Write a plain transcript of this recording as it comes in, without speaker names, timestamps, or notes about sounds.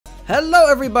Hello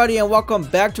everybody and welcome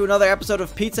back to another episode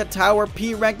of Pizza Tower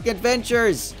P Ranking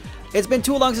Adventures. It's been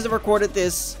too long since I recorded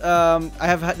this. I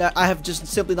have just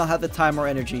simply not had the time or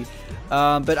energy.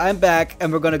 But I'm back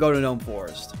and we're gonna go to Gnome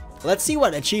Forest. Let's see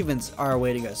what achievements are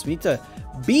awaiting us. We need to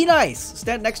be nice,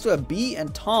 stand next to a bee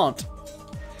and taunt,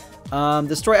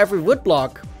 destroy every wood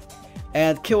block,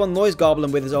 and kill a noise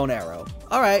goblin with his own arrow.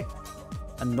 Alright.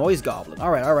 A noise goblin.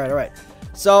 Alright.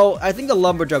 So, I think the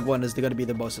lumberjack one is going to be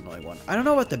the most annoying one. I don't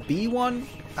know about the bee one.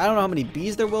 I don't know how many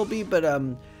bees there will be, but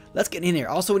let's get in here.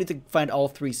 Also, we need to find all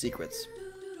 3 secrets.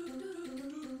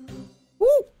 Woo!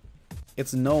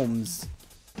 It's gnomes.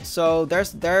 So,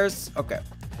 there's okay.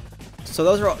 So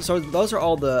those are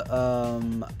all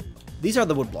the these are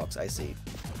the wood blocks I see.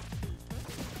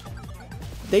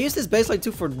 They use this baseline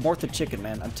too for mortar chicken,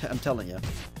 man. I'm telling you.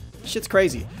 Shit's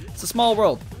crazy. It's a small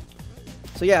world.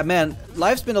 So yeah, man,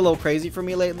 life's been a little crazy for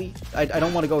me lately. I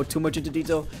don't want to go too much into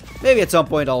detail. Maybe at some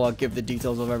point I'll give the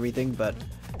details of everything, but...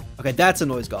 Okay, that's a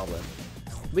noise goblin.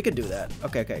 We could do that.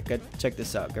 Okay, check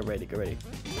this out. Get ready.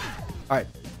 Alright.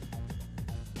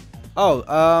 Oh,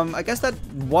 I guess that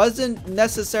wasn't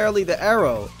necessarily the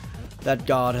arrow that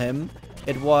got him.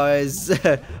 It was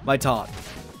my taunt.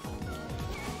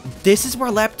 This is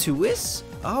where lap 2 is?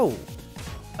 Oh.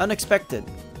 Unexpected.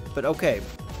 But okay.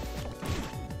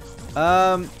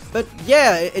 But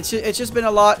yeah, it's just been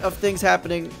a lot of things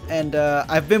happening, and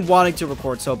I've been wanting to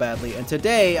record so badly, and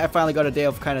today I finally got a day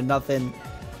of kind of nothing.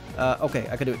 Okay,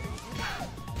 I can do it.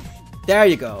 There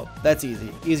you go. That's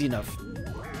easy enough.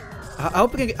 I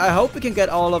hope we can get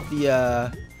all of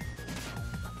the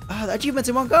achievements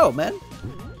in one go, man.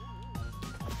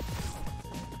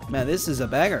 Man, this is a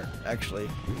banger, actually.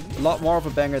 A lot more of a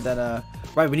banger than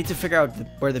right. We need to figure out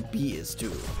where the bee is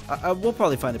too. We'll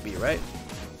probably find a bee, right?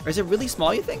 Or is it really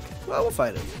small, you think? Well, we'll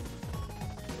find it.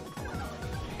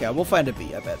 Okay, we'll find a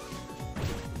bee, I bet.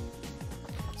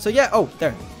 So yeah, oh,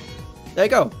 there you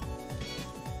go.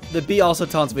 The bee also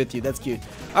taunts with you. That's cute.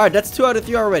 Alright, that's 2 out of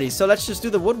 3 already. So let's just do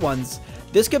the wood ones.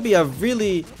 This could be a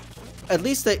really, at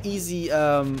least an easy,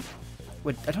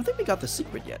 wait, I don't think we got the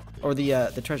secret yet. Or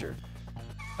the treasure.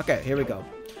 Okay, here we go.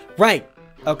 Right.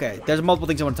 Okay, there's multiple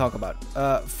things I want to talk about.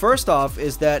 First off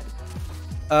is that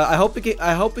I hope we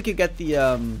can get the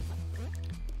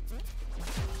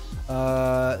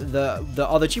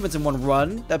other achievements in one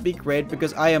run. That'd be great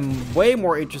because I am way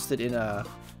more interested in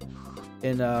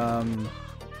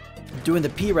doing the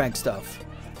P rank stuff.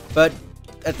 But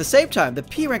at the same time, the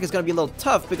P rank is gonna be a little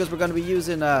tough because we're gonna be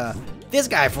using this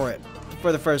guy for it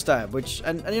for the first time. Which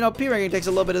and you know, P ranking takes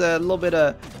a little bit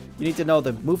of you need to know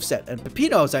the moveset. And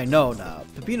Pepinos I know now.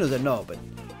 Pepinos I know, but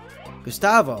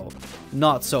Gustavo,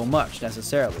 not so much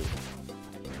necessarily.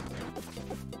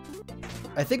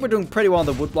 I think we're doing pretty well on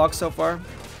the wood blocks so far,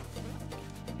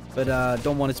 but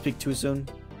don't want to speak too soon.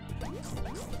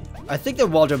 I think the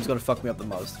wall jump is gonna fuck me up the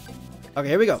most. Okay,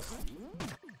 here we go.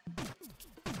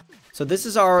 So this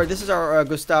is our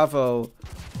Gustavo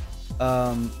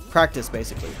practice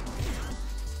basically.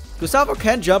 Gustavo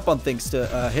can jump on things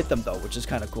to hit them though, which is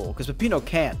kind of cool because Pepino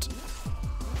can't.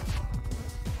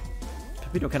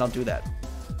 Pepino cannot do that.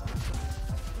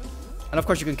 And of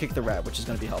course you can kick the rat, which is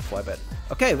going to be helpful, I bet.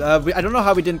 Okay, I don't know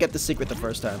how we didn't get the secret the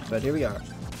first time, but here we are.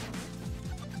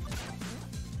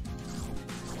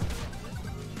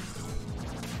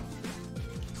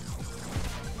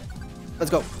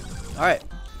 Let's go. Alright.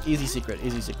 Easy secret.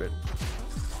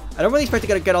 I don't really expect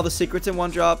to get all the secrets in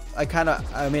one drop.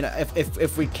 I mean,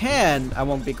 if we can, I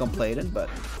won't be complaining, but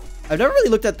I've never really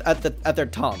looked at their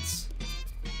taunts.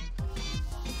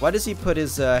 Why does he put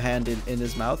his hand in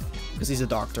his mouth? Because he's a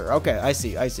doctor. Okay, I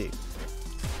see.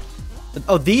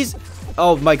 Oh, these...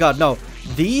 Oh my god, no.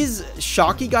 These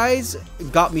shocky guys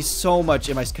got me so much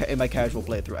in my casual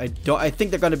playthrough. I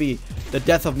think they're going to be the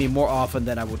death of me more often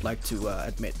than I would like to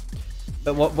admit.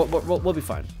 But we'll be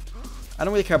fine. I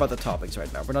don't really care about the topics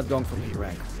right now. We're not going for P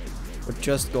rank. We're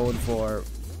just going for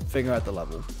figuring out the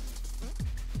level.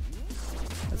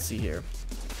 Let's see here.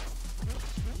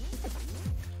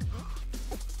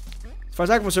 As far as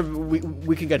I'm concerned,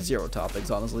 we can get 0 topics,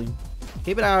 honestly.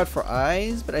 Keep an eye out for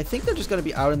eyes, but I think they're just going to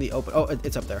be out in the open. Oh,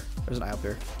 it's up there. There's an eye up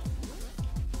here.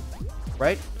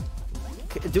 Right?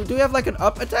 Do we have like an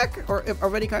up attack or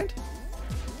of any kind?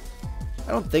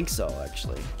 I don't think so,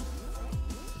 actually.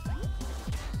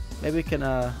 Maybe we can,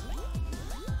 I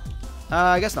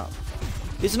guess not.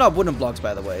 These are not wooden blocks,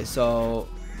 by the way, so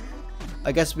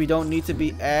I guess we don't need to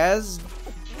be as...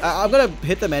 I'm going to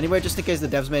hit them anyway, just in case the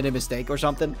devs made a mistake or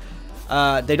something.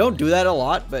 They don't do that a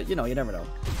lot, but you know, you never know.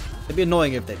 It'd be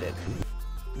annoying if they did.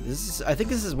 I think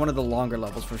this is one of the longer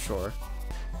levels for sure.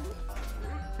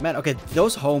 Man, okay,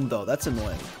 those home though, that's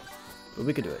annoying. but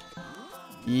we can do it.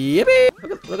 Yippee!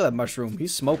 Look at that mushroom.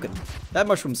 He's smoking. That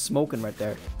mushroom's smoking right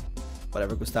there.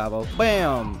 Whatever, Gustavo.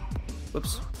 Bam!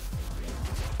 Whoops.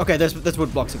 Okay, there's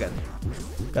wood blocks again.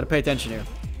 Gotta pay attention here.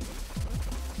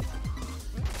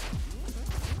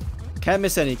 Can't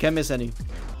miss any. Can't miss any.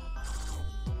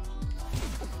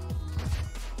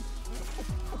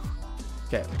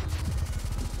 Okay.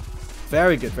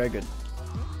 Very good. Very good.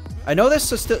 I know there's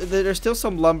still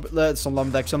some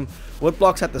wood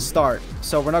blocks at the start,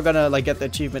 so we're not gonna like get the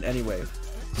achievement anyway.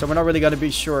 So we're not really gonna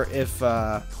be sure if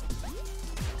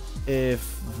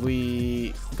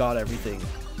we got everything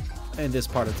in this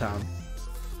part of town.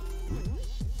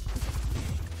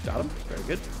 Got him. Very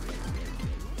good.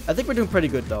 I think we're doing pretty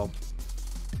good though.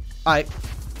 Alright.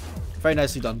 Very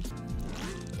nicely done.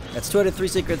 That's 203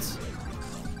 secrets.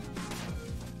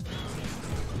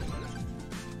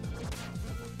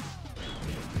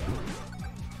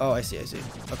 Oh, I see, I see.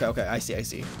 Okay, okay, I see, I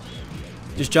see.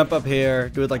 Just jump up here,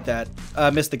 do it like that.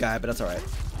 Missed the guy, but that's alright.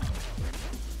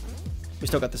 We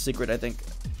still got the secret, I think.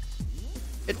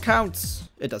 It counts.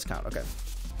 It does count, okay.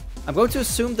 I'm going to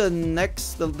assume the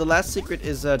last secret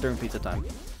is during pizza time.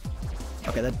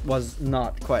 Okay, that was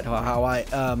not quite how I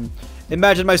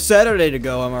imagined my Saturday to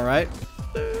go, am I right?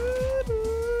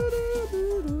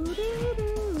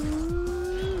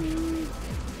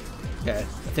 Okay,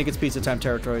 I think it's pizza time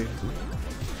territory.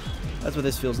 That's what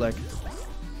this feels like.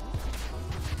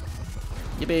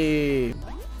 Yippee!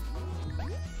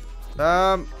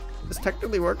 This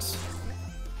technically works.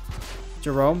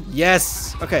 Jerome?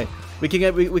 Yes! Okay. We can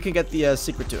get the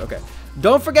secret too. Okay.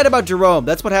 Don't forget about Jerome.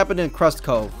 That's what happened in Crust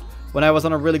Cove when I was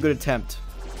on a really good attempt.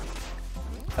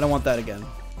 I don't want that again.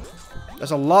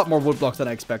 There's a lot more wood blocks than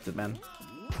I expected, man.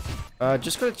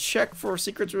 Just gonna check for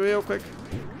secrets real quick.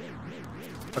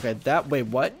 Okay, wait,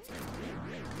 what?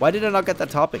 Why did I not get that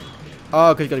topping?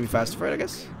 Oh, because you gotta be faster for it, I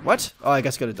guess. What? Oh, I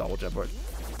guess you gotta double jump for it.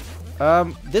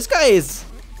 This guy is...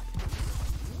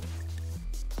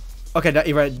 Okay, now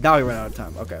he ran out of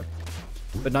time. Okay.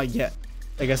 But not yet.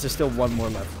 I guess there's still one more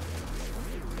left.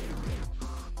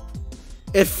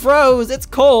 It froze! It's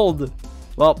cold!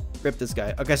 Well, rip this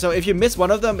guy. Okay, so if you miss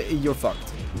one of them, you're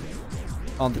fucked.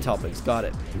 On the toppings. Got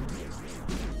it.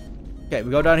 Okay,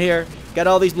 we go down here. Get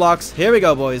all these blocks. Here we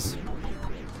go, boys.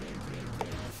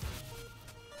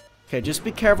 Okay, just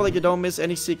be careful that you don't miss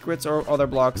any secrets or other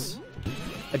blocks.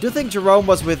 I do think Jerome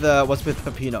was with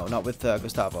Peppino, not with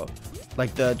Gustavo.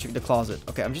 Like the closet.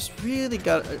 Okay, I'm just really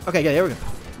got. Okay, yeah, here we go.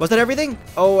 Was that everything?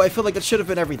 Oh, I feel like that should have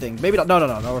been everything. Maybe not. No,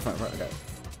 we're fine. Okay.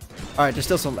 All right, there's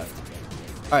still some left.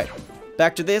 All right,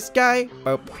 back to this guy.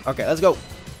 Oh, okay, let's go.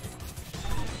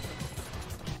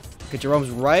 Okay, Jerome's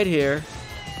right here.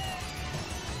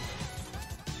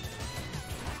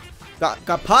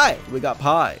 Got pie. We got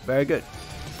pie. Very good.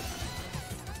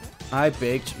 I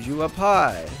baked you a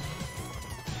pie.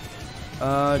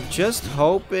 Just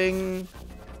hoping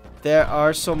there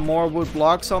are some more wood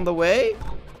blocks on the way.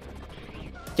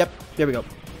 Yep, there we go.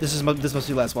 This must be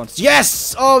the last one.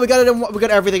 Yes! Oh, we got it. We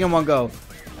got everything in one go,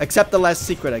 except the last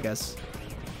secret, I guess.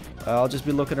 I'll just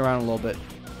be looking around a little bit.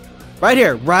 Right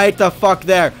here, right the fuck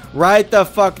there, right the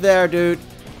fuck there, dude.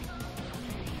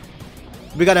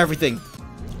 We got everything.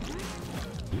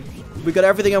 We got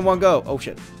everything in one go. Oh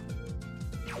shit.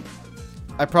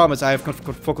 I promise I have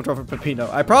full control for Peppino.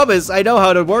 I promise I know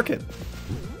how to work it.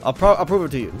 I'll prove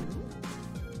it to you.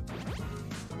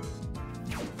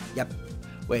 Yep.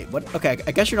 Wait, what? Okay,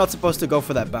 I guess you're not supposed to go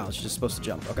for that bounce. You're just supposed to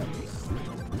jump. Okay.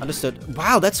 Understood.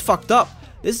 Wow, that's fucked up.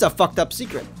 This is a fucked up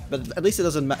secret. But at least it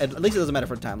doesn't matter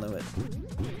for time limit.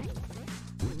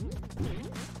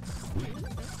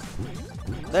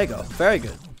 There you go. Very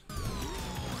good.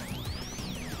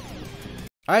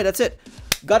 Alright, that's it.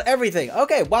 Got everything.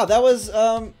 Okay, wow, that was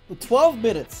 12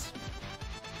 minutes.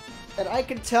 And I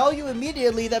can tell you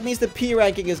immediately that means the P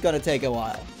ranking is going to take a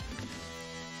while.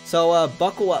 So,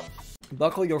 buckle up.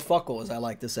 Buckle your fuckle, as I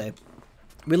like to say.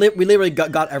 We literally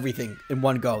got everything in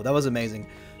one go. That was amazing.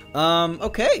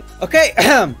 Okay.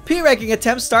 Okay, P ranking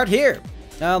attempts start here.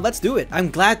 Let's do it. I'm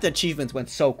glad the achievements went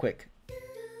so quick.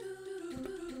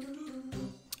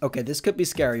 Okay, this could be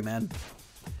scary, man.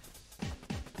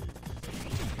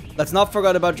 Let's not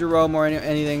forget about Jerome or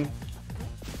anything.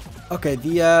 Okay,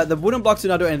 the wooden blocks do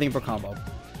not do anything for combo.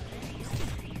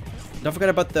 Don't forget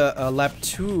about the lap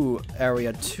 2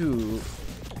 area too.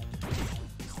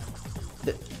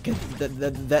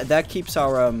 That keeps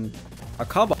our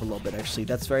combo up a little bit, actually.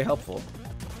 That's very helpful.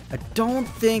 I don't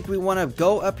think we want to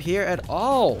go up here at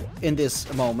all in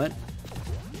this moment.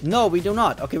 No, we do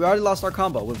not. Okay, we already lost our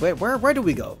combo. Where do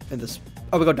we go in this?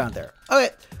 Oh, we go down there. Okay,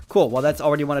 cool. Well, that's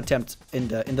already one attempt in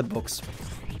the books.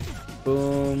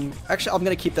 Boom. Actually, I'm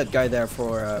gonna keep that guy there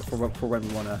for when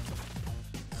we wanna.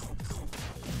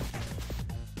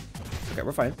 Okay,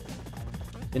 we're fine.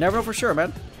 You never know for sure,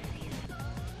 man.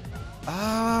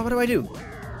 What do I do?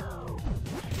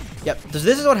 Yep. This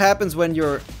is what happens when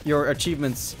your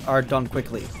achievements are done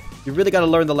quickly. You really gotta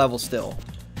learn the level still.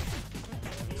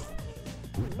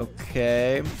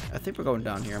 Okay. I think we're going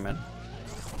down here, man.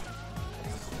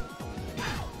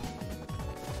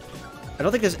 I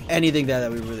don't think there's anything there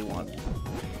that we really want.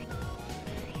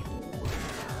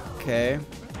 Okay.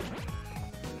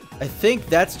 I think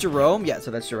that's Jerome. Yeah,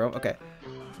 so that's Jerome. Okay.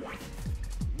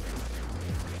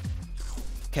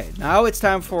 Okay, now it's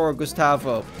time for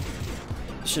Gustavo.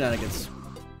 Shenanigans.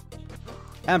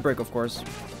 And break, of course.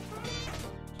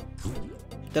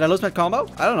 Did I lose my combo?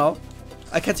 I don't know.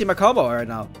 I can't see my combo right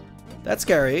now. That's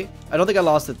scary. I don't think I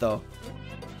lost it, though.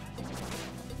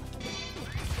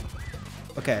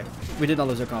 Okay. We did not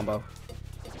lose our combo.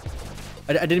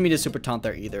 I didn't mean to super taunt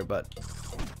there either, but...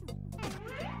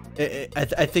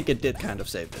 I think it did kind of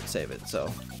save it,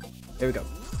 so... Here we go.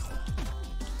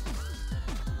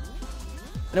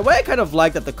 In a way, I kind of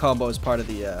like that the combo is part of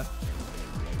the,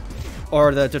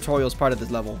 or the tutorial is part of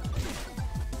this level.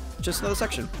 Just another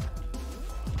section.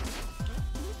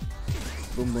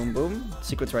 Boom, boom, boom.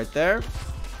 Secret's right there.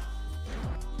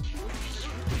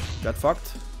 Got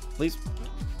fucked. Please.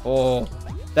 Oh,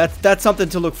 that's something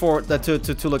to look for.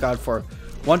 To look out for.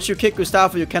 Once you kick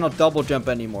Gustavo, you cannot double jump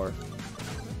anymore.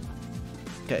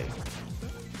 Okay.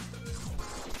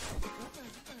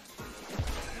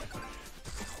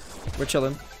 We're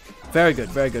chilling. Very good,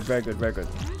 very good, very good, very good.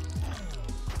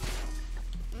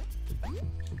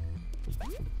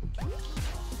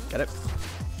 Get it?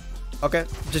 Okay,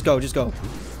 just go, just go.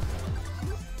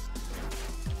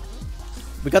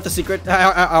 We got the secret.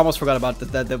 I almost forgot about the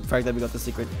fact that we got the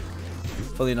secret.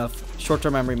 Fully enough.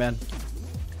 Short-term memory, man.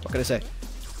 What can I say?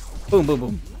 Boom, boom,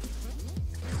 boom.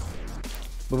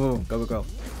 Boom, boom, boom. Go, go, go.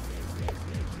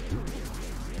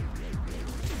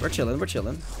 We're chilling, we're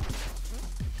chilling.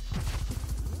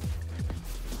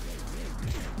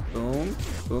 Boom.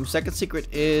 Boom. Second secret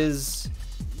is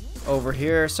over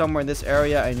here, somewhere in this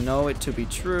area. I know it to be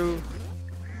true.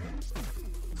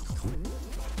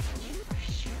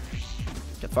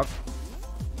 Get fucked.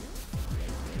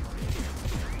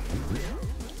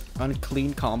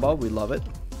 Unclean combo. We love it.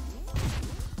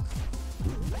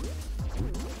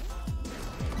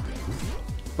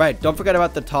 Right. Don't forget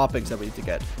about the toppings that we need to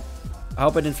get. I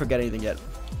hope I didn't forget anything yet.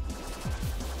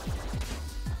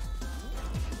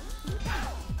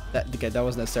 Okay, that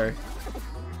was necessary.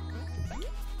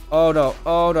 Oh no,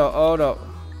 oh no, oh no.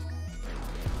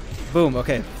 Boom,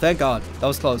 okay, thank God. That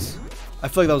was close. I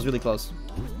feel like that was really close.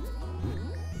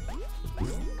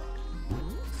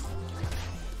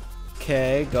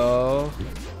 Okay, go.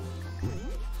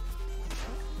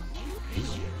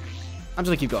 I'm just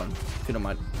gonna keep going, if you don't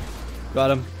mind. Got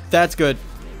him. That's good.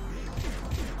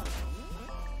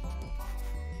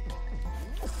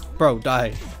 Bro,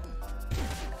 die.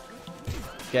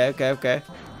 Okay, okay, okay.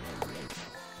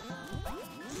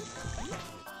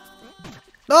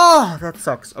 Oh, that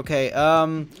sucks. Okay,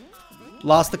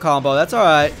 lost the combo. That's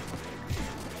alright.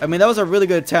 I mean, that was a really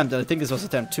good attempt, and I think this was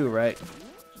attempt 2, right?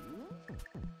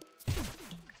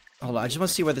 Hold on, I just want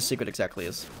to see where the secret exactly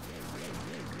is.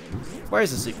 Where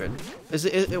is the secret? Was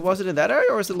it in that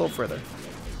area, or is it a little further?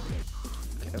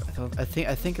 Okay,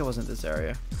 I think it was in this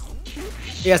area.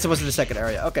 Yes, it was in the second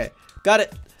area. Okay, got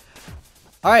it.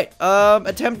 Alright,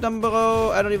 attempt number...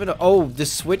 I don't even know. Oh, the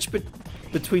switch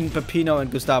between Peppino and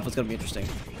Gustavo is going to be interesting.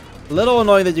 A little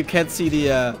annoying that you can't see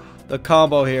the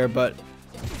combo here, but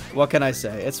what can I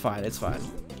say? It's fine, it's fine.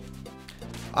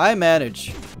 I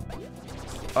manage.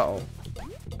 Uh-oh.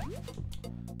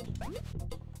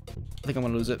 I think I'm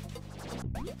going to lose it.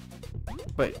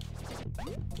 Wait.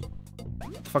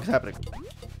 What the fuck is happening?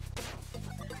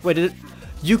 Wait, did it...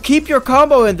 You keep your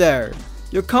combo in there!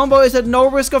 Your combo is at no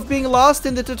risk of being lost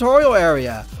in the tutorial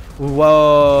area.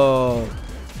 Whoa.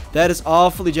 That is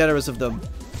awfully generous of them.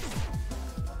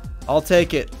 I'll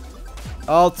take it.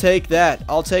 I'll take that.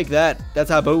 I'll take that.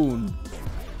 That's a boon.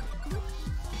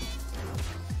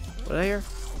 What did I hear?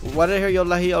 What did I hear?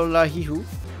 Yolahi, yolahi, who?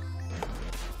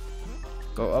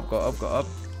 Go up, go up, go up.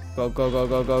 Go, go, go,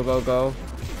 go, go, go, go.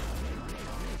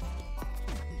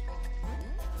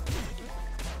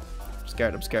 I'm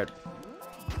scared, I'm scared.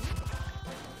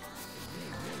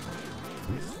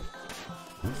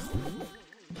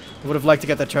 I would have liked to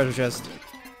get that treasure chest.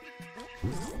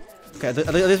 Okay,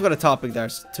 at least we got a topic there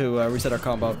to reset our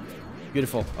combo.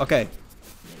 Beautiful. Okay.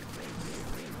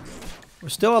 We're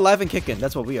still alive and kicking.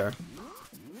 That's what we are.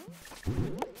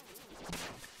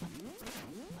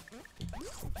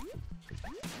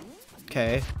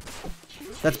 Okay.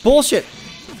 That's bullshit!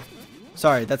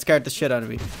 Sorry, that scared the shit out of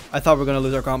me. I thought we were gonna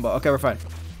lose our combo. Okay, we're fine.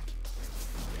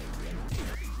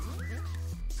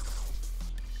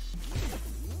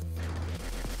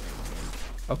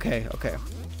 Okay, okay.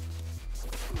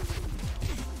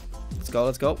 Let's go,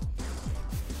 let's go.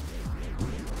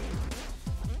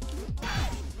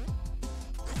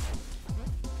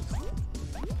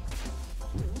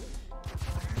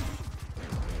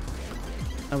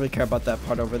 I don't really care about that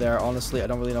part over there. Honestly, I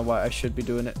don't really know why I should be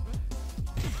doing it.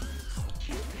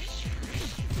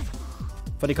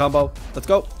 Funny combo. Let's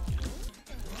go.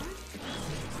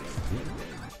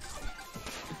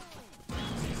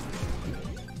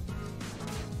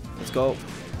 Let's go.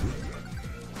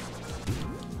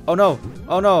 Oh no.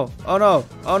 Oh no. Oh no.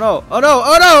 Oh no. Oh no.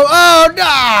 Oh no. Oh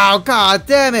no. God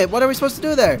damn it. What are we supposed to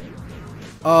do there?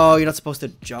 Oh, you're not supposed to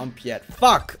jump yet.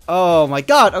 Fuck. Oh my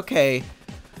god. Okay.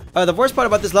 The worst part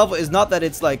about this level is not that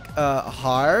it's like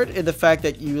hard in the fact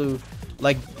that you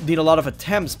like need a lot of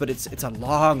attempts, but it's a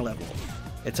long level.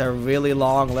 It's a really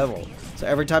long level. So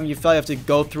every time you fail, you have to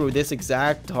go through this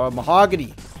exact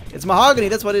mahogany. It's mahogany.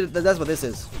 That's what this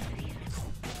is.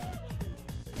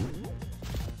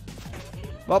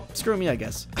 Well, screw me, I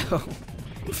guess.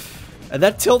 And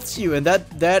that tilts you, and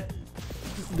that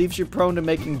leaves you prone to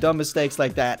making dumb mistakes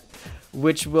like that,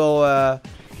 which will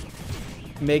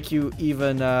make you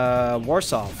even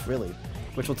worse off, really,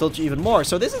 which will tilt you even more.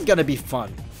 So this is gonna be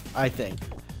fun, I think.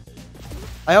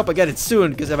 I hope I get it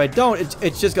soon, because if I don't,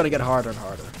 it's just gonna get harder and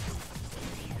harder.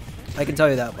 I can tell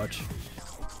you that much.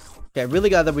 Okay, really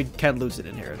glad that we can't lose it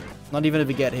in here, not even if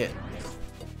we get hit.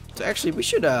 So actually, we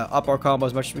should up our combo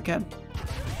as much as we can,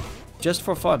 just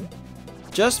for fun.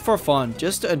 Just for fun,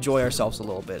 just to enjoy ourselves a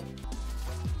little bit.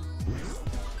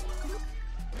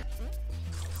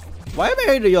 Why am I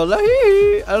hearing the yell?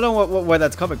 I don't know where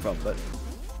that's coming from, but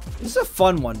this is a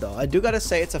fun one, though. I do gotta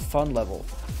say it's a fun level.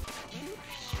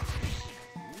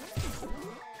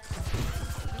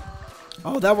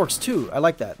 Oh, that works too. I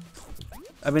like that.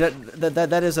 I mean,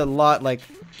 that is a lot like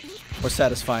more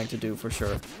satisfying to do for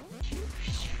sure.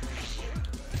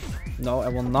 No, I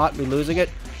will not be losing it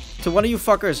to one of you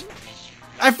fuckers.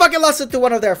 I fucking lost it to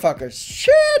one of their fuckers.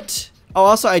 Shit! Oh,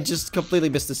 also, I just completely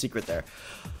missed the secret there.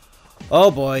 Oh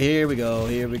boy, here we go,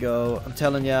 here we go. I'm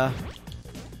telling ya,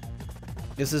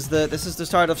 this is the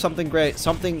start of something great,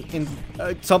 something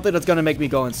that's gonna make me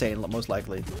go insane, most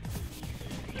likely.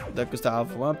 The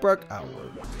Gustav won't work out.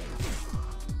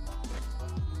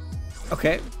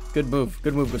 Okay, good move,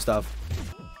 Gustav.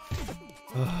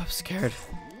 Oh, I'm scared.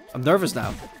 I'm nervous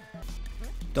now.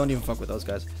 Don't even fuck with those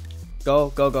guys. Go,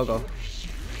 go, go, go.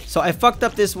 So I fucked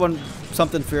up this one,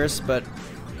 something fierce, but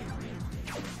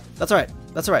that's alright.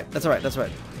 That's alright. That's alright. That's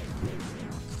right.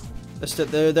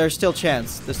 There's still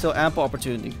chance. There's still ample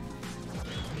opportunity.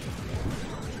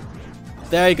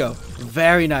 There you go.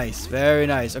 Very nice. Very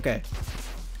nice. Okay.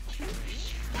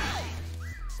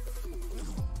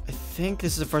 I think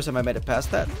this is the first time I made it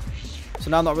past that. So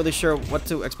now I'm not really sure what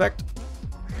to expect.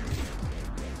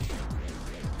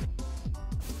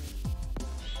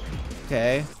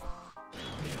 Okay.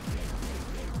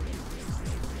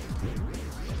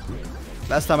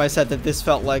 Last time I said that this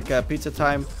felt like pizza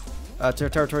time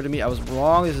territory to me. I was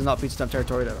wrong. This is not pizza time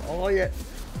territory at all yet.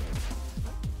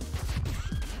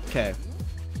 Okay.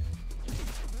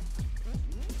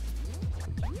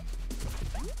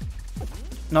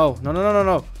 No, no, no, no, no,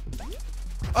 no.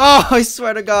 Oh, I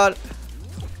swear to God.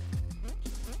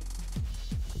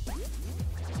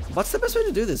 What's the best way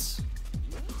to do this?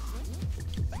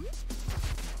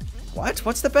 What?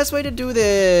 What's the best way to do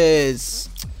this?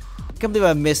 I can't believe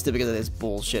I missed it because of this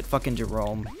bullshit. Fucking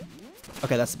Jerome.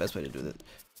 Okay, that's the best way to do it.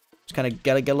 Just kind of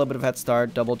gotta get a little bit of head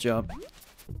start. Double jump.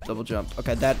 Double jump.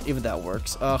 Okay, even that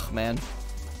works. Ugh, man.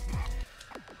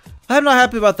 I'm not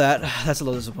happy about that. That's a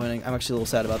little disappointing. I'm actually a little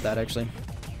sad about that, actually.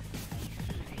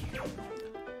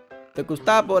 The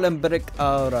Gustavo Lembrick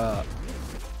Aura.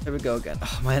 Here we go again.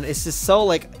 Oh, man, it's just so,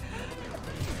 like...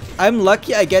 I'm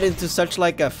lucky I get into such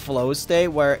like a flow state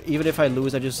where even if I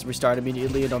lose, I just restart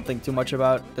immediately and don't think too much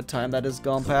about the time that has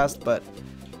gone past, but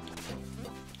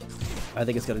I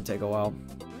think it's gonna take a while.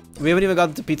 We haven't even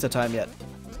gotten to pizza time yet.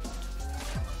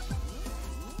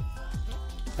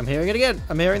 I'm hearing it again.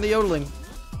 I'm hearing the yodeling.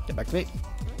 Get back to me.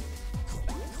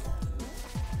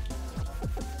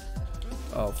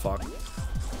 Oh, fuck.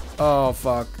 Oh,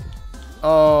 fuck.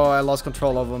 Oh, I lost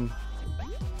control of him.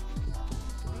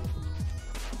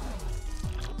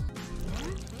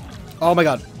 Oh my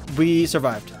god, we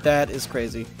survived. That is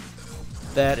crazy.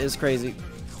 That is crazy.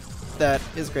 That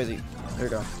is crazy. There we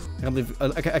go.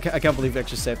 I can't believe we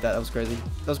actually saved that. That was crazy.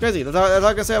 That was crazy. That's all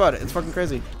I can say about it. It's fucking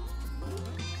crazy.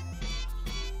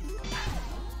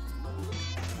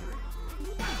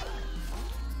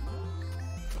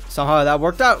 Somehow that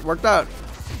worked out. Worked out.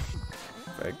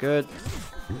 Very good.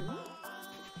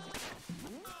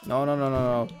 No, no, no, no,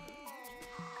 no.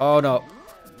 Oh, no.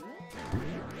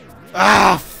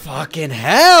 Ah, fucking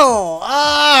hell!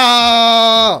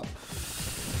 Ah!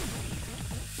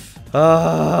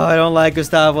 Oh, I don't like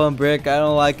Gustavo and Brick. I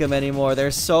don't like them anymore.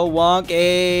 They're so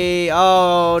wonky.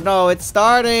 Oh, no, it's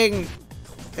starting.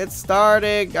 It's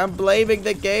starting. I'm blaming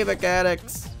the game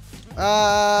mechanics.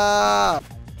 Ah!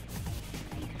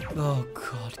 Oh,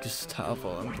 God,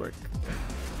 Gustavo and Brick.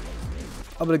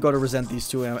 I'm gonna go to resent these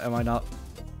two, am I not?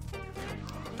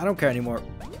 I don't care anymore.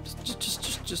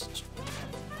 Just.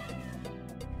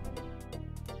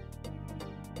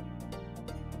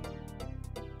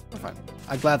 Fine.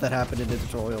 I'm glad that happened in the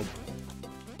tutorial.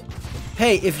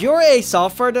 Hey, if you're a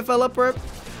software developer,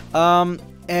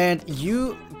 and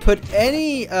you put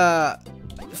any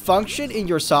function in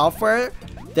your software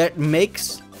that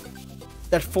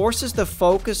forces the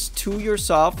focus to your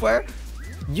software,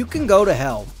 you can go to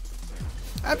hell.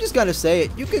 I'm just gonna say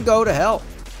it. You can go to hell.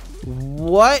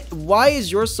 Why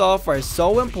is your software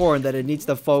so important that it needs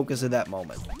to focus in that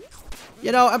moment?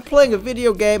 You know, I'm playing a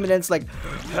video game and then it's like,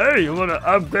 hey, you wanna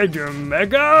upgrade your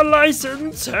mega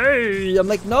license? Hey, I'm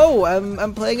like, no,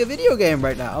 I'm playing a video game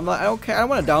right now. I'm like, I don't care. I don't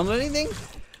want to download anything.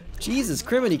 Jesus,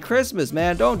 criminy Christmas,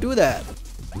 man, don't do that.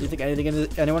 Do you think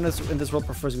anyone in this world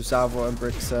prefers Gustavo and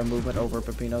Brick's movement over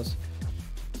Peppino's?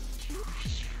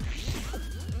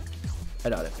 I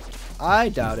doubt it. I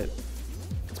doubt it.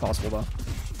 It's possible though.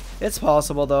 It's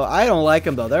possible though. I don't like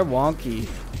them though. They're wonky.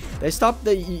 They stop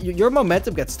your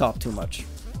momentum gets stopped too much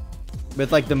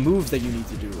with like the moves that you need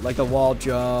to do, like the wall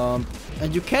jump,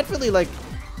 and you can't really like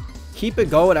keep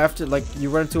it going after like you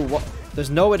run into a wall.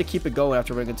 There's no way to keep it going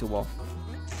after running into a wall.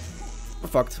 We're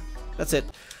fucked. That's it.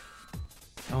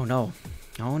 Oh no.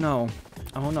 Oh no.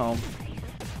 Oh no.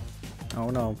 Oh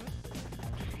no.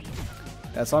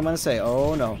 That's all I'm gonna say.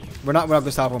 Oh no. We're not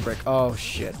Gustavo and Brick. Oh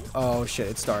shit. Oh shit,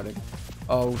 it's starting.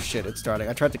 Oh shit, it's starting.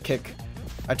 I tried to kick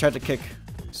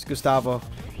Gustavo.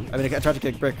 I mean, I tried to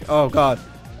kick Brick. Oh god.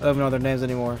 I don't even know their names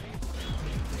anymore.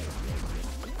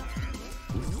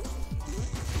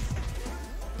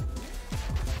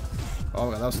 Oh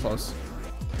my god, that was close.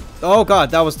 Oh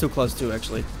god, that was too close too,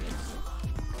 actually.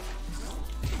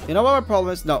 You know what my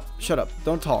problem is? No, shut up.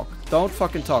 Don't talk. Don't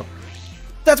fucking talk.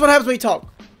 That's what happens when you talk.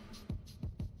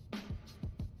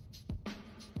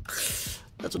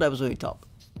 That's what happens when you talk.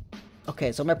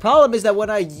 Okay, so my problem is that when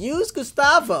I use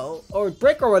Gustavo or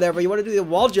Brick or whatever, you want to do the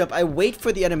wall jump, I wait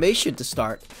for the animation to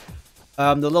start.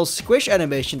 The little squish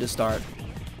animation to start.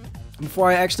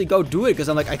 Before I actually go do it, because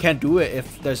I'm like, I can't do it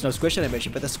if there's no squish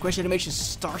animation. But the squish animation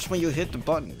starts when you hit the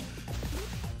button.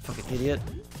 Fucking idiot.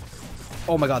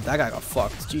 Oh my god, that guy got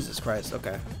fucked. Jesus Christ,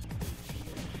 okay.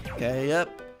 Okay,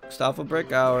 yep. Gustavo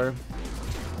Brick Hour.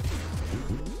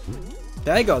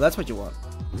 There you go, that's what you want.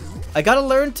 I gotta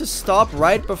learn to stop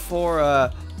right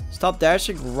before, stop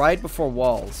dashing right before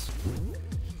walls.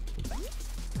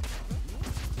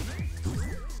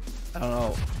 I don't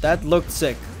know. That looked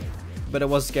sick, but it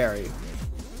was scary.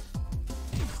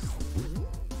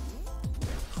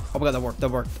 Oh my god, that worked. That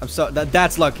worked. I'm so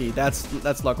that's lucky.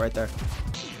 That's luck right there.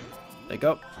 There you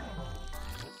go.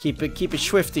 Keep it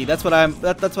swifty. That's what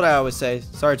that's what I always say.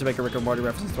 Sorry to make a Rick and Morty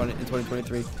reference in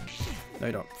 2023. No,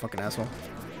 you don't, fucking asshole.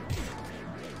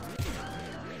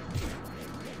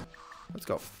 Let's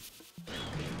go.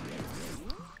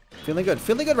 Feeling good.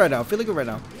 Feeling good right now. Feeling good right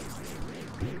now.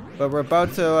 But we're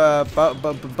about to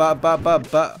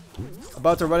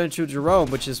about to run into Jerome,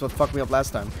 which is what fucked me up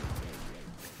last time.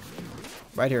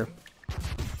 Right here.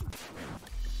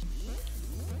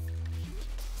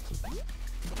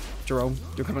 Jerome,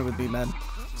 you're coming with me, man.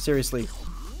 Seriously.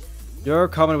 You're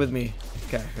coming with me.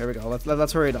 Okay, here we go.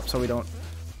 Let's hurry it up so we don't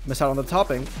miss out on the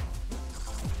topping.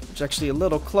 Which is actually a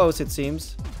little close, it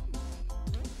seems.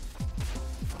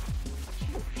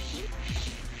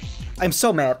 I'm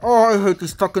so mad. Oh, I hate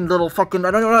these fucking little fucking.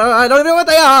 I don't know what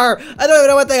they are. I don't even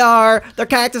know what they are. They're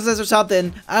cactuses or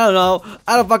something. I don't know.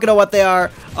 I don't fucking know what they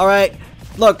are. All right.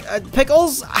 Look,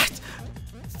 pickles.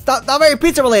 Not very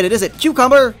pizza related, is it?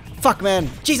 Cucumber. Fuck, man.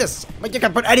 Jesus. You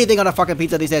can put anything on a fucking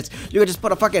pizza these days. You can just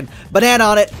put a fucking banana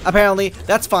on it. Apparently,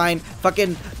 that's fine.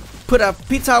 Fucking put a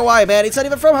pizza Hawaii, man. It's not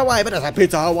even from Hawaii, but it's a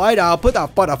pizza Hawaii now. Put a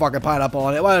fucking pineapple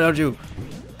on it. Why don't you?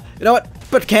 You know what?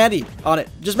 Put candy on it.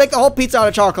 Just make the whole pizza out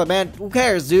of chocolate, man. Who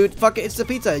cares, dude? Fuck it. It's a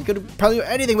pizza. You could probably do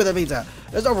anything with a pizza.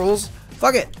 There's no rules.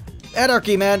 Fuck it.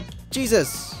 Anarchy, man.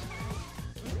 Jesus.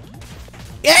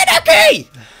 Anarchy!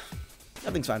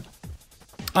 Everything's fine.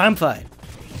 I'm fine.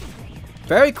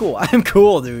 Very cool. I'm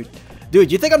cool, dude.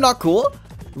 Dude, you think I'm not cool?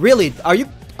 Really?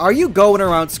 Are you going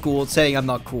around school saying I'm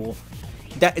not cool?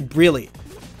 That really,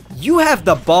 you have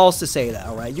the balls to say that,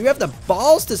 all right? You have the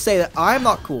balls to say that I'm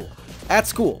not cool at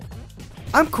school.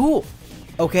 I'm cool,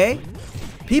 okay?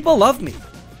 People love me.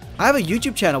 I have a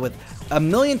YouTube channel with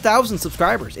 1,000,000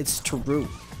 subscribers. It's true.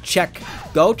 Check.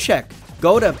 Go check.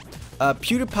 Go to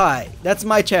PewDiePie. That's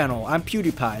my channel. I'm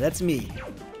PewDiePie. That's me.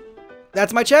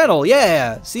 That's my channel.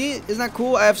 Yeah. See? Isn't that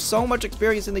cool? I have so much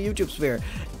experience in the YouTube sphere.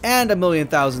 And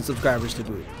 1,000,000 subscribers to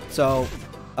boot. So,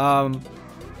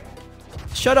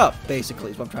 shut up,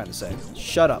 basically, is what I'm trying to say.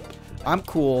 Shut up. I'm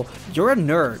cool. You're a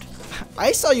nerd.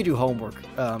 I saw you do homework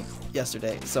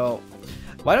yesterday. So,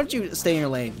 why don't you stay in your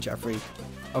lane, Jeffrey?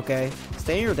 Okay?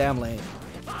 Stay in your damn lane.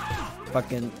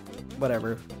 Fucking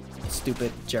whatever.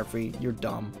 Stupid Jeffrey. You're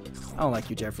dumb. I don't like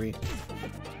you, Jeffrey.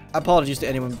 Apologies to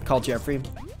anyone called Jeffrey.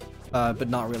 But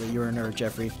not really. You're a nerd,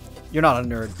 Jeffrey. You're not a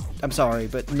nerd. I'm sorry,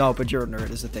 but no, but you're a nerd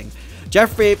is the thing.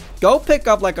 Jeffrey, go pick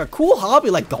up like a cool hobby,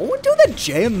 like going to the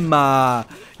gym. You know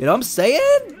what I'm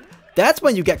saying? That's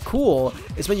when you get cool.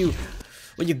 It's when you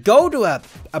go to a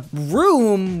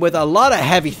room with a lot of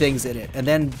heavy things in it, and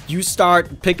then you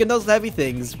start picking those heavy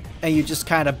things, and you just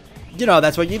kind of, you know,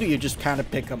 that's what you do. You just kind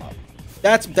of pick them up.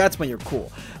 That's when you're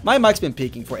cool. My mic's been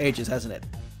peaking for ages, hasn't it?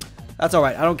 That's all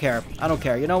right. I don't care. I don't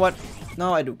care. You know what?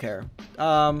 No, I do care.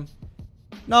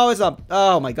 No, it's up.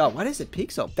 Oh my god, why does it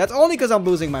peak so? That's only because I'm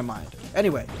losing my mind.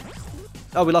 Anyway.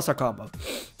 Oh, we lost our combo.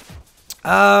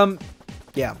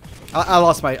 Yeah. I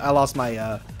lost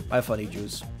my my funny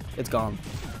juice. It's gone.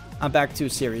 I'm back to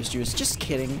serious juice. Just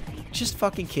kidding. Just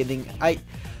fucking kidding.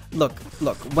 Look,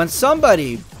 when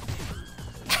somebody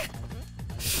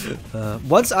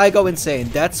once I go insane,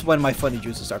 that's when my funny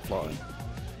juices start flowing.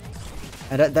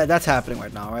 And that's happening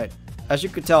right now, right? As you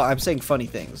could tell, I'm saying funny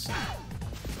things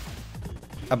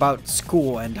about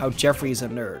school and how Jeffrey's a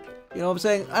nerd. You know what I'm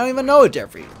saying? I don't even know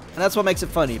Jeffrey. And that's what makes it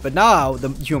funny. But now the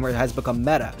humor has become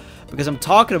meta because I'm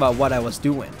talking about what I was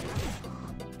doing.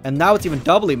 And now it's even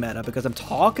doubly meta because I'm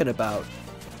talking about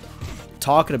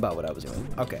what I was doing.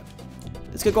 Okay.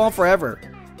 This could go on forever.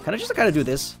 Can I just kind of do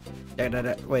this?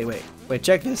 Wait,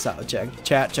 check this out.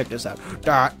 Chat, check this out.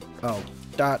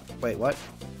 Wait, what?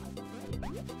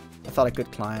 I thought I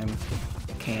could climb.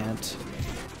 Can't.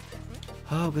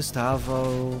 Oh,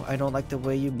 Gustavo, I don't like the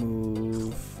way you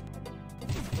move.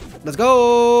 Let's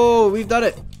go! We've done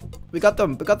it. We got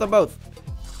them. We got them both.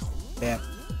 Bap,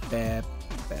 bap,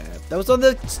 bap. That was on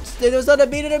the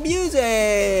beat of the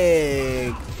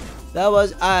music. That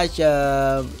was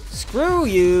awesome. Screw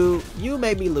you. You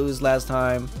made me lose last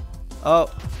time.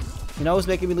 Oh, you know who's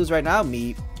making me lose right now?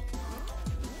 Me.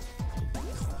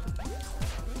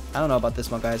 I don't know about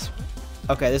this one, guys.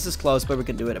 Okay, this is close, but we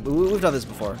can do it. We've done this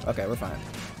before. Okay, we're fine.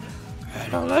 I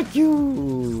don't like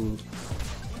you.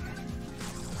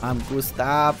 I'm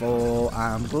Gustavo.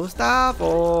 I'm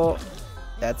Gustavo.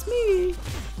 That's me.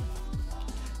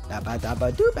 Gustavo,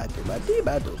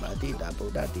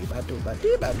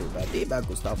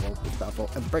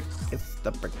 and Brick. It's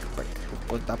the Brick.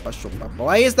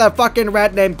 Why is that fucking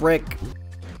rat named Brick?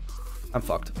 I'm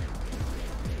fucked.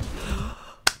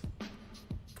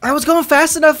 I was going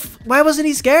fast enough. Why wasn't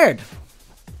he scared?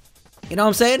 You know what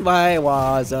I'm saying? Why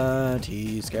wasn't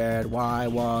he scared? Why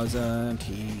wasn't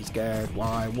he scared?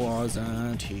 Why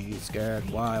wasn't he scared?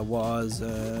 Why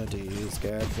wasn't he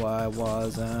scared? Why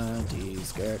wasn't he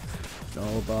scared?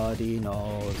 Nobody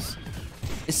knows.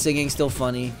 Is singing still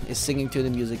funny? Is singing to the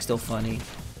music still funny?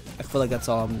 I feel like that's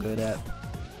all I'm good at.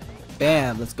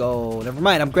 Bam, let's go. Never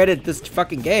mind, I'm great at this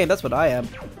fucking game. That's what I am.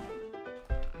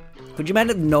 Could you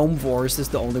imagine if Gnome Forest is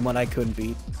the only one I couldn't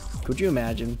beat? Could you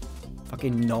imagine?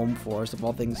 Fucking Gnome Forest of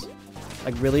all things.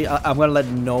 Like really? I'm gonna let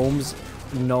gnomes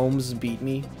beat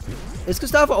me? Is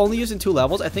Gustavo only using 2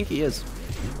 levels? I think he is.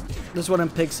 This one in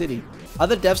Pig City. Are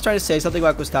the devs trying to say something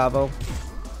about Gustavo?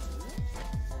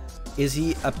 Is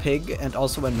he a pig and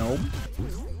also a gnome?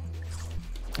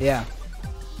 Yeah.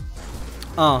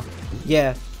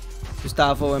 Yeah.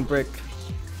 Gustavo and Brick.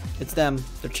 It's them.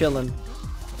 They're chilling.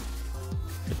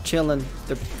 They're chilling.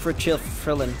 They're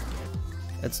frillin'.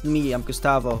 That's me. I'm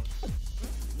Gustavo.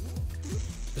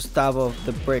 Gustavo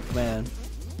the Brick Man.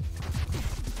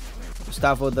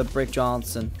 Gustavo the Brick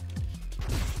Johnson.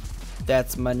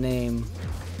 That's my name.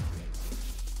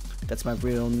 That's my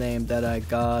real name that I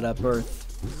got at birth.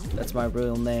 That's my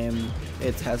real name.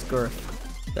 It has girth.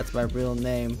 That's my real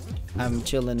name. I'm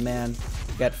chillin', man.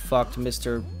 Get fucked,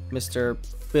 Mr.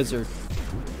 Wizard.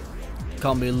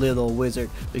 Call me Little Wizard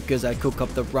because I cook up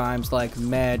the rhymes like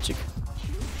magic.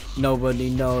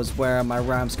 Nobody knows where my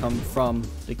rhymes come from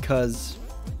because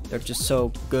they're just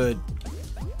so good.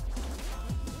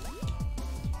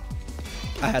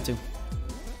 I had to.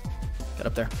 Get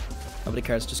up there. Nobody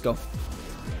cares. Just go.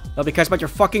 Nobody cares about your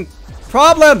fucking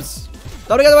problems.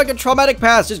 Nobody cares about your traumatic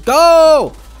past. Just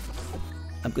go.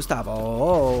 I'm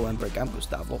Gustavo. I'm Brick. I'm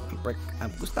Gustavo. I'm Brick.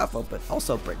 I'm Gustavo, but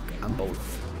also Brick. I'm both.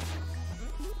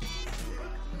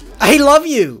 I love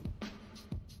you.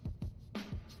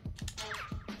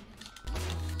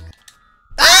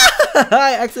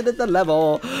 I exited the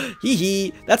level. Hee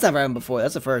hee. That's never happened before.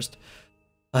 That's the first.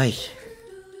 Ay.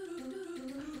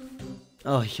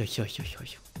 Oh, yo, yo, yo, yo,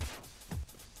 yo.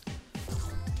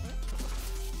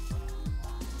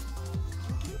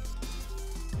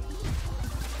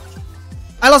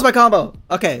 I lost my combo.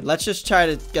 Okay, let's just try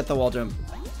to get the wall jump.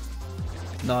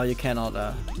 No, you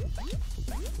cannot.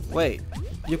 Wait,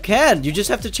 you can. You just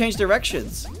have to change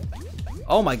directions.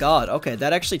 Oh my god. Okay,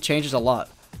 that actually changes a lot.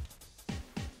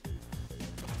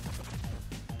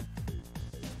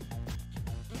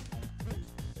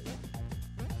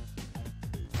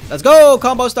 Let's go!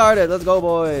 Combo started. Let's go,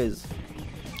 boys.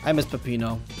 I miss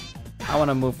Pepino. I want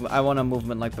to move. I want a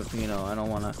movement like Pepino. I don't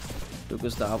want to do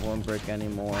Gustavo and Brick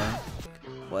anymore.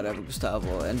 Whatever,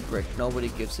 Gustavo and Brick. Nobody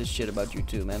gives a shit about you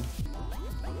two, man.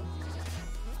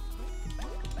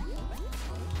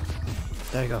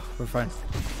 There you go. We're fine.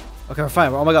 Okay, we're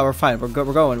fine. Oh my god, we're fine. We're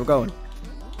going. We're going.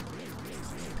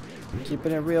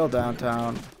 Keeping it real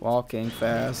downtown. Walking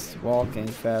fast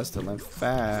till I'm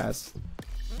fast.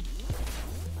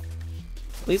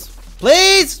 Please,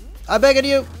 please! I'm begging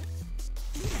you.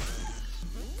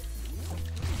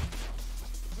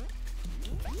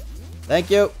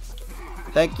 Thank you.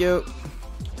 Thank you.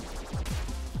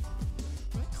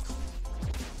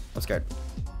 I'm scared.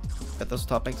 Get those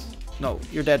toppings. No,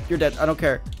 you're dead. You're dead. I don't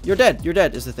care. You're dead. You're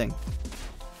dead is the thing.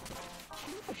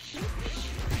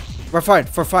 We're fine.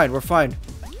 We're fine. We're fine.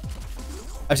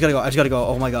 I just gotta go. I just gotta go.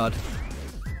 Oh my god.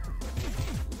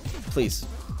 Please.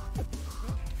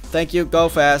 Thank you. Go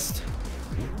fast.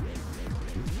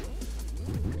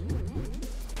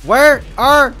 Where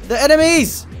are the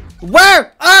enemies?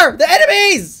 Where are the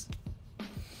enemies?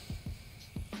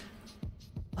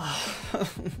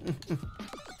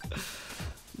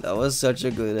 That was such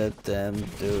a good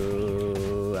attempt,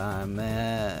 dude. I'm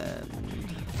mad.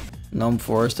 Gnome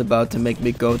Forest about to make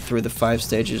me go through the 5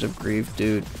 stages of grief,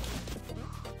 dude.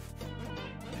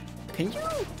 Can you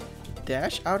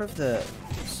dash out of the...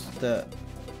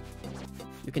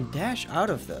 You can dash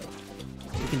out of the...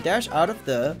 You can dash out of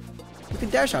the... You can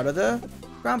dash out of the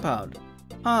ground pound.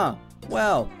 Huh.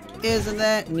 Well, isn't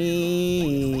that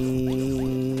neat?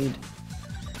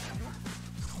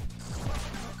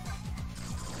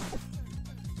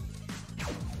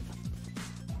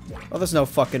 Oh, there's no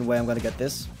fucking way I'm gonna get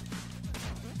this.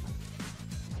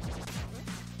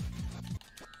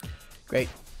 Great.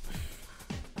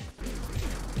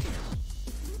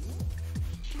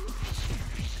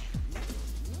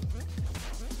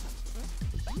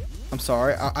 I'm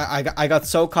sorry. I got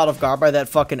so caught off guard by that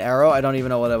fucking arrow. I don't even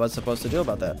know what I was supposed to do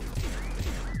about that.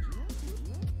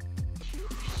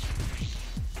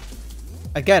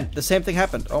 Again, the same thing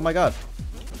happened. Oh my god.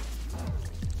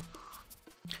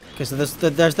 Okay, so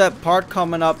there's that part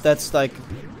coming up that's like...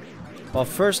 Well,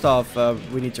 first off,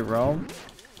 we need to roam.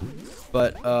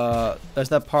 But, there's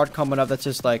that part coming up that's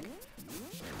just like...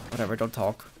 Whatever, don't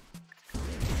talk.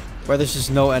 Where there's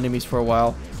just no enemies for a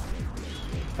while.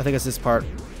 I think it's this part.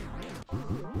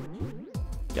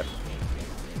 Yep.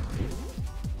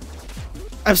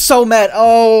 I'm so mad.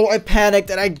 Oh, I panicked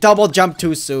and I double jumped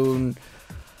too soon.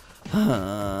 I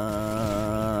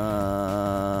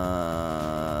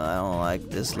don't like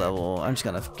this level. I'm just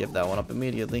gonna give that one up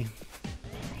immediately.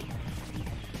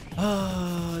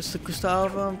 Oh, it's the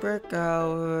Gustavo and Brick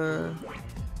Hour.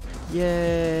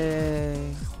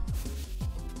 Yay.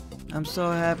 I'm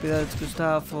so happy that it's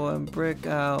Gustavo and Brick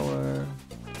Hour.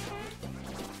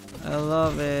 I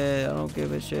love it. I don't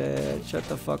give a shit. Shut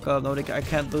the fuck up. Nobody. I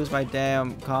can't lose my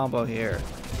damn combo here.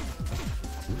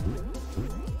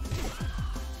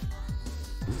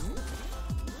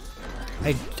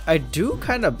 I do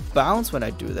kind of bounce when I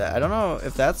do that. I don't know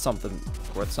if that's something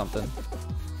worth something.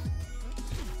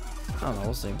 I don't know.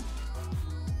 We'll see.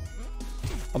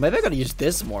 Oh, maybe I gotta use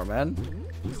this more, man.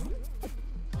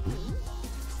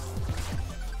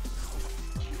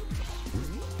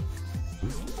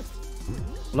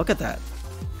 Look at that.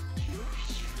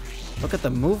 Look at the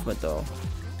movement, though.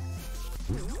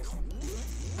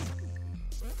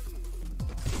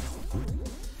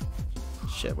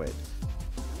 Shit, wait.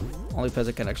 Only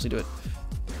Pezza can actually do it.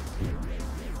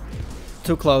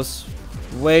 Too close.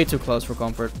 Way too close for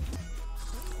comfort.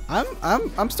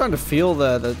 I'm starting to feel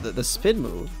the spin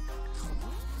move.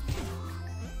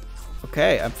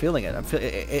 Okay, I'm feeling it.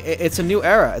 It's a new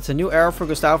era. It's a new era for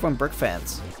Gustavo and Brick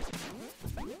fans.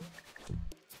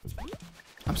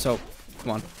 I'm so...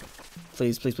 Come on.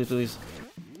 Please, please, please, please.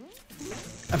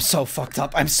 I'm so fucked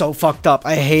up. I'm so fucked up.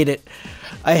 I hate it.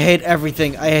 I hate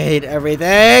everything. I hate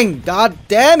everything. God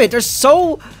damn it. There's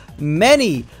so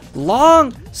many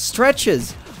long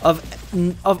stretches of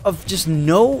just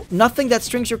nothing that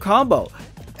strings your combo.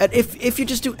 And if you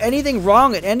just do anything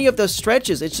wrong at any of those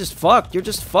stretches, it's just fucked. You're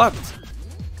just fucked.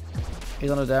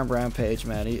 He's on a damn rampage,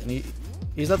 man.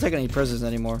 He's not taking any prisoners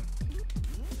anymore.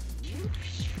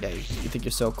 Yeah, you think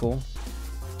you're so cool?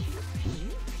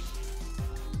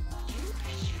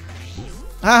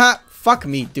 Haha! Fuck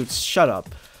me, dude. Shut up.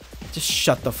 Just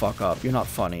shut the fuck up. You're not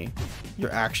funny.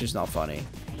 Your action's not funny.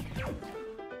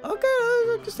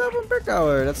 Okay, just have a brick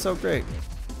hour. That's so great.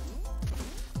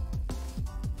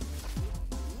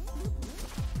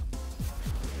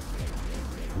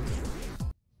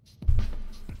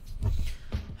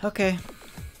 Okay.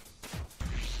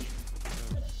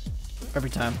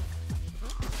 Every time.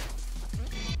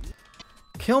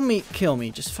 Kill me, kill me.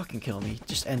 Just fucking kill me.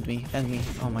 Just end me, end me.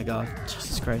 Oh my god.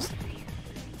 Jesus Christ.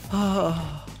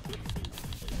 Oh.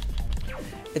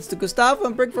 It's the Gustavo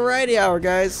and Brick Variety Hour,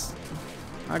 guys.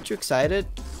 Aren't you excited?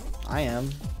 I am.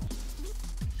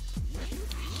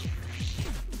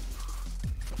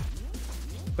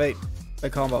 Wait.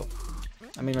 Wait, combo.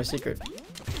 I mean my secret.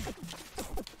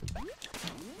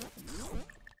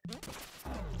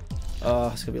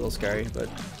 Oh, it's gonna be a little scary, but...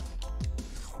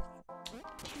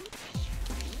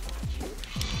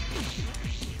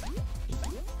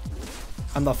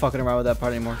 I'm not fucking around with that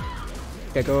part anymore.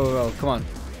 Okay, go, go, go. Come on.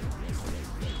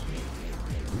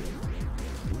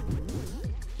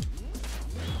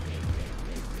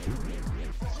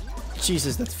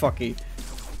 Jesus, that's fucky.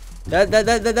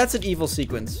 That's an evil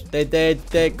sequence.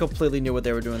 They completely knew what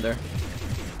they were doing there.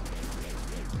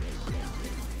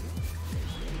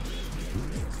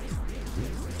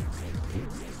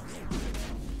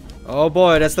 Oh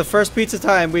boy, that's the first pizza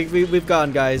time we've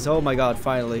gotten, guys. Oh my god,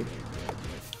 finally.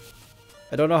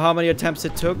 I don't know how many attempts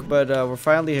it took, but we're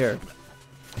finally here.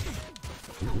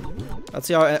 Let's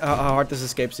see how hard this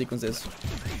escape sequence is.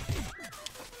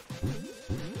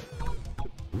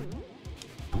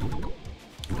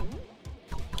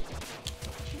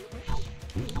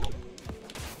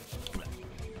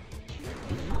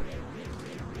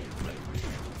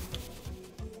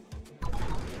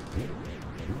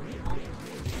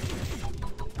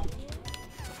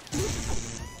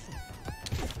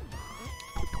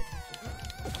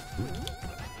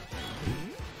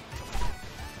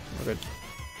 We're good.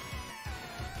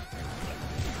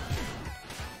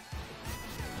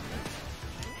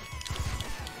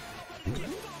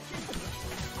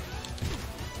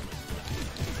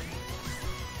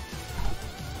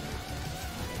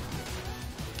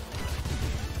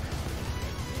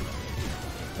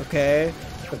 Okay.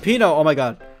 The Pinot, oh my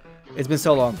god. It's been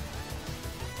so long.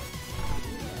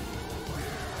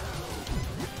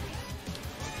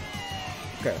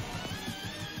 Okay.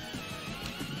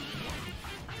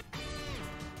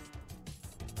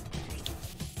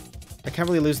 I can't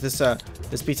really lose this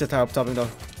this pizza topping though.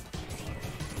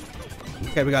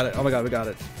 Okay, we got it. Oh my god, we got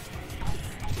it.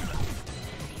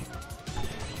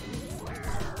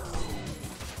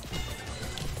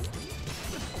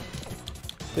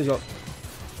 Please go.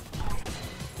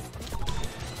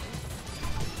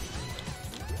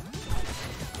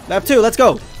 Lap 2, let's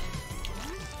go.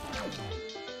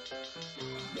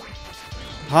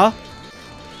 Huh?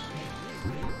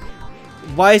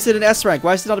 Why is it an S rank?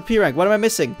 Why is it not a P rank? What am I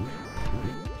missing?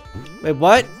 Wait,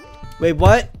 what? Wait,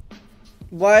 what?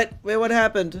 What? Wait, what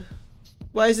happened?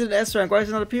 Why is it an S rank? Why is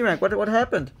it not a P rank? What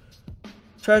happened?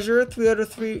 Treasure, 3 out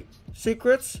of 3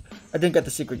 secrets? I didn't get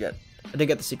the secret yet. I didn't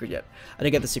get the secret yet. I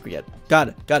didn't get the secret yet. Got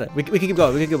it. Got it. We can keep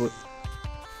going. We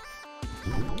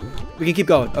can keep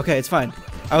going. Okay, it's fine.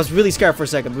 I was really scared for a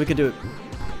second, but we can do it.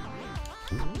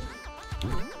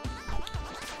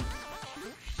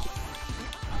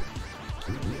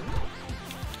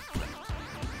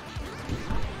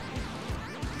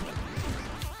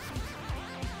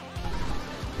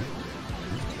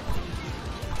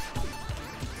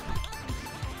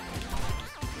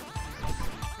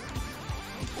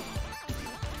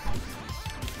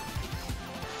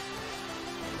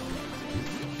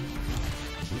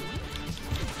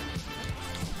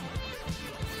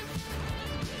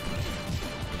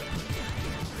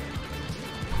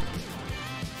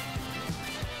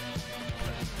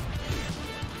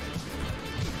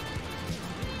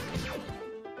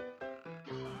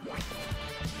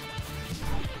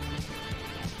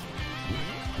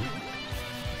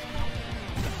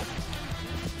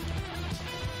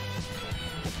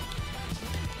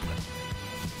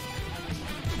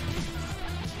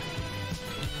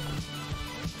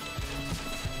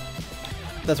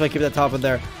 That's why I keep that top in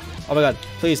there. Oh my god.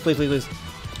 Please, please, please, please.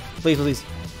 Please, please.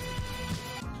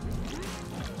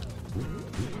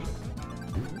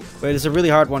 Wait, it's a really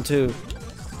hard one too.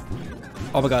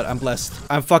 Oh my god, I'm blessed.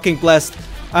 I'm fucking blessed.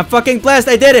 I'm fucking blessed.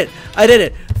 I did it. I did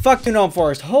it. Fuck the Gnome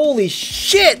Forest. Holy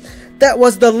shit. That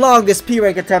was the longest P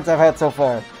rank attempt I've had so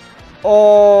far.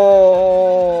 Oh.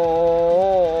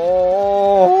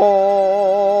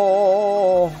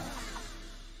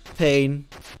 Pain.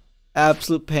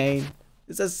 Absolute pain.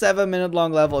 It's a 7-minute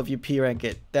long level if you P rank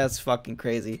it. That's fucking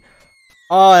crazy.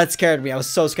 Oh, that scared me. I was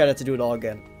so scared I had to do it all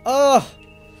again. Oh.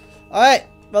 Alright.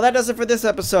 Well, that does it for this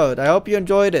episode. I hope you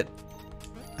enjoyed it.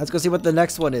 Let's go see what the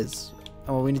next one is.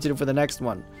 And what we need to do for the next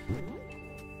one.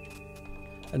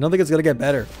 I don't think it's going to get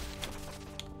better.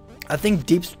 I think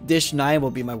Deep Dish 9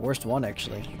 will be my worst one,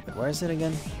 actually. Wait, where is it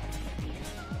again?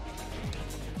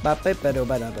 Oh,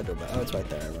 it's right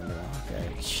there. I remember now. Okay.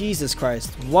 Jesus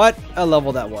Christ. What a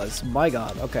level that was. My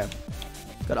god. Okay.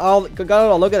 Got it all.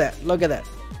 Look at that. Look at that.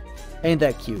 Ain't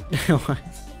that cute?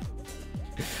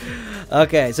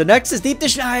 Okay, so next is Deep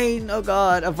Dish 9. Oh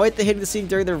god. Avoid the hitting the scene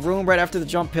during the room right after the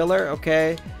jump pillar.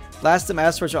 Okay. Blast them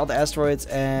asteroids or all the asteroids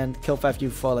and kill 5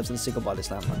 UFO lives in a single body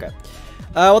slam. Okay.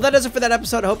 Well, that does it for that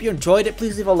episode. I hope you enjoyed it.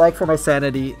 Please leave a like for my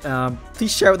sanity.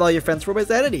 Please share with all your friends for my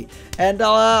sanity. And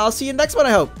I'll see you next one,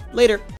 I hope. Later.